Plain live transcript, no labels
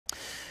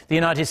The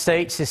United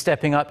States is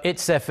stepping up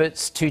its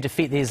efforts to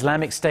defeat the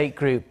Islamic State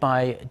group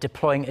by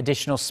deploying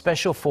additional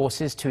special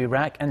forces to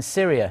Iraq and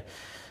Syria.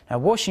 Now,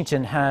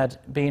 Washington had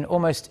been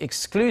almost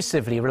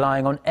exclusively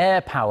relying on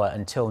air power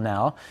until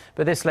now,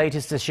 but this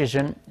latest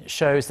decision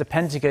shows the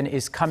Pentagon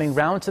is coming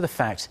round to the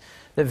fact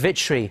that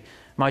victory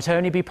might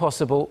only be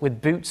possible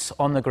with boots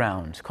on the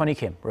ground. Connie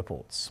Kim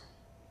reports.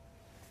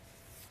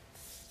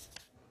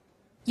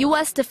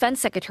 U.S. Defense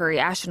Secretary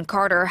Ashton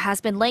Carter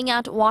has been laying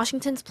out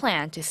Washington's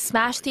plan to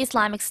smash the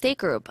Islamic State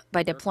group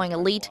by deploying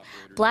elite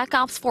Black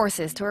Ops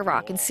forces to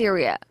Iraq and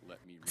Syria.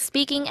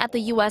 Speaking at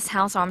the U.S.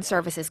 House Armed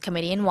Services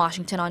Committee in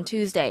Washington on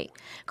Tuesday,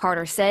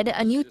 Carter said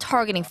a new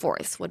targeting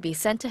force would be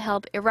sent to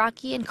help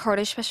Iraqi and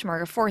Kurdish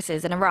Peshmerga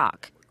forces in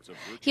Iraq.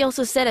 He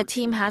also said a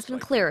team has been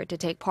cleared to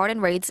take part in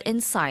raids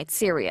inside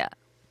Syria.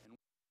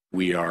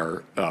 We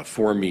are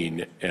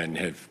forming and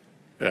have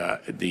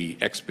the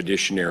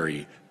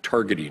expeditionary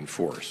targeting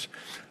force.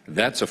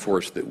 That's a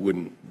force that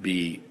wouldn't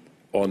be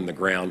on the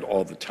ground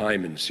all the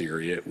time in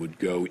Syria. It would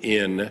go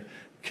in,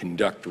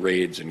 conduct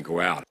raids, and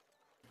go out.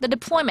 The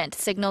deployment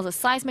signals a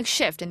seismic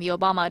shift in the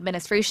Obama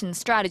administration's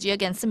strategy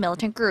against the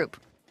militant group.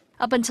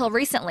 Up until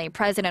recently,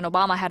 President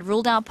Obama had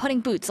ruled out putting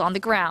boots on the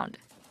ground.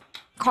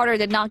 Carter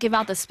did not give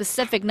out the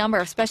specific number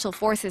of special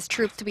forces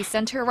troops to be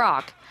sent to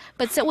Iraq,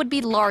 but said it would be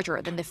larger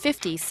than the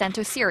 50 sent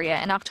to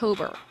Syria in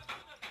October.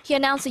 He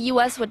announced the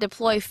U.S. would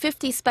deploy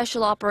 50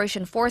 special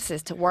operation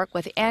forces to work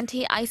with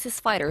anti-ISIS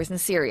fighters in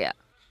Syria.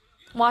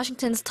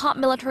 Washington's top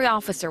military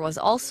officer was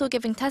also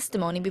giving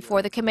testimony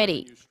before the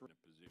committee.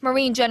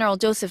 Marine General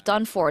Joseph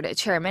Dunford,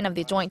 chairman of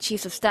the Joint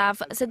Chiefs of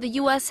Staff, said the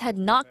U.S. had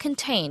not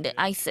contained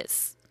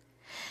ISIS.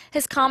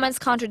 His comments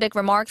contradict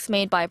remarks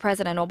made by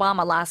President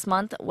Obama last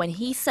month when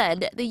he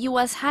said the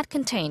U.S. had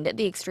contained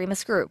the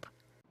extremist group.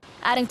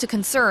 Adding to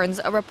concerns,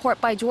 a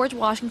report by George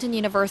Washington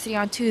University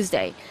on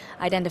Tuesday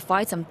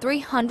identified some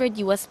 300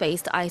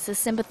 U.S.-based ISIS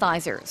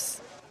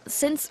sympathizers.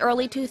 Since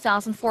early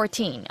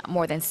 2014,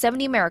 more than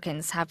 70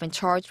 Americans have been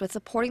charged with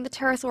supporting the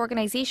terrorist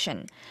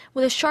organization,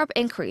 with a sharp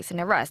increase in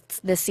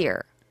arrests this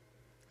year.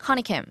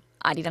 Connie Kim,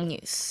 Arirang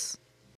News.